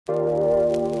To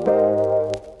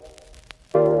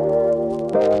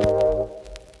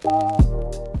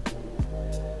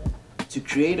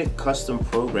create a custom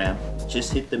program,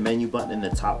 just hit the menu button in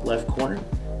the top left corner,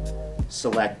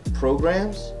 select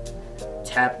Programs,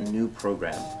 tap New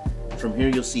Program. From here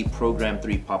you'll see Program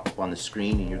 3 pop up on the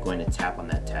screen and you're going to tap on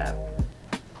that tab.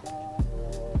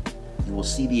 You will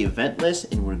see the event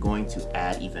list and we're going to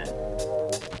add event.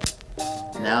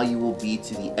 Now you will be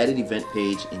to the edit event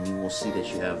page and you will see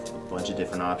that you have a bunch of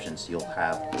different options. You'll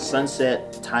have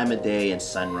sunset, time of day, and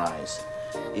sunrise.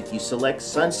 If you select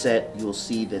sunset, you'll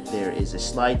see that there is a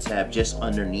slide tab just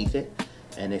underneath it.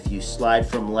 And if you slide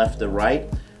from left to right,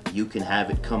 you can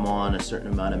have it come on a certain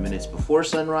amount of minutes before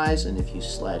sunrise. And if you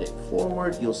slide it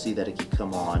forward, you'll see that it can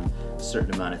come on a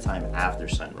certain amount of time after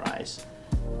sunrise.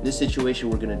 In this situation,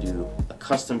 we're going to do a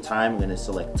custom time. I'm going to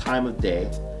select time of day.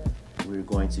 We're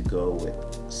going to go with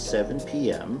 7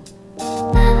 p.m.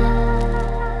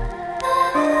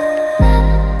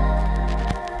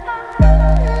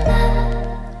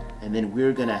 And then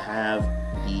we're going to have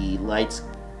the lights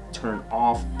turn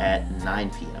off at 9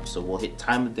 p.m. So we'll hit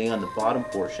time of day on the bottom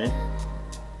portion,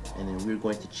 and then we're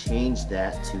going to change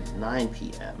that to 9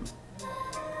 p.m.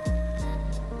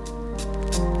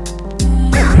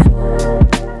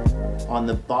 On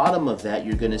the bottom of that,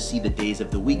 you're going to see the days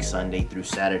of the week, Sunday through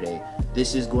Saturday.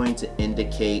 This is going to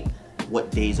indicate what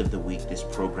days of the week this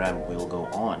program will go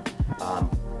on.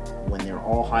 When they're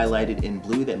all highlighted in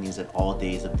blue, that means that all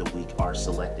days of the week are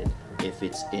selected. If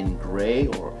it's in gray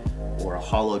or a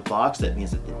hollowed box, that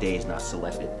means that the day is not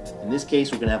selected. In this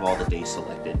case, we're going to have all the days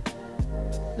selected.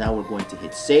 Now we're going to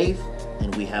hit save,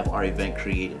 and we have our event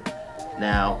created.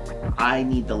 Now, I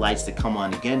need the lights to come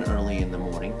on again early in the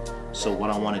morning, so what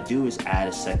I want to do is add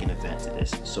a second event to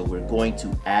this. So we're going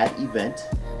to add event,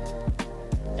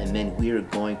 and then we are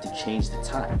going to change the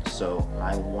time. So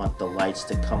I want the lights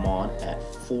to come on at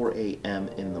 4 a.m.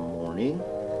 in the morning.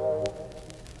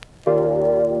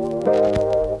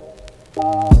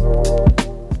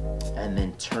 And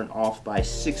then turn off by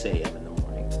 6 a.m. in the morning.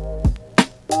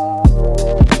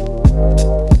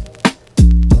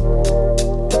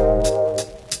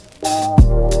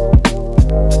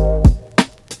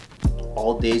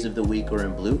 All days of the week are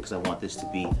in blue because I want this to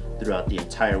be throughout the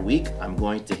entire week. I'm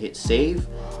going to hit save,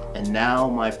 and now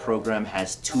my program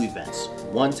has two events.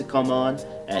 One to come on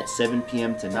at 7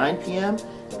 p.m. to 9 p.m.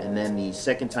 and then the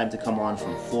second time to come on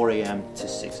from 4 a.m. to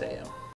 6 a.m.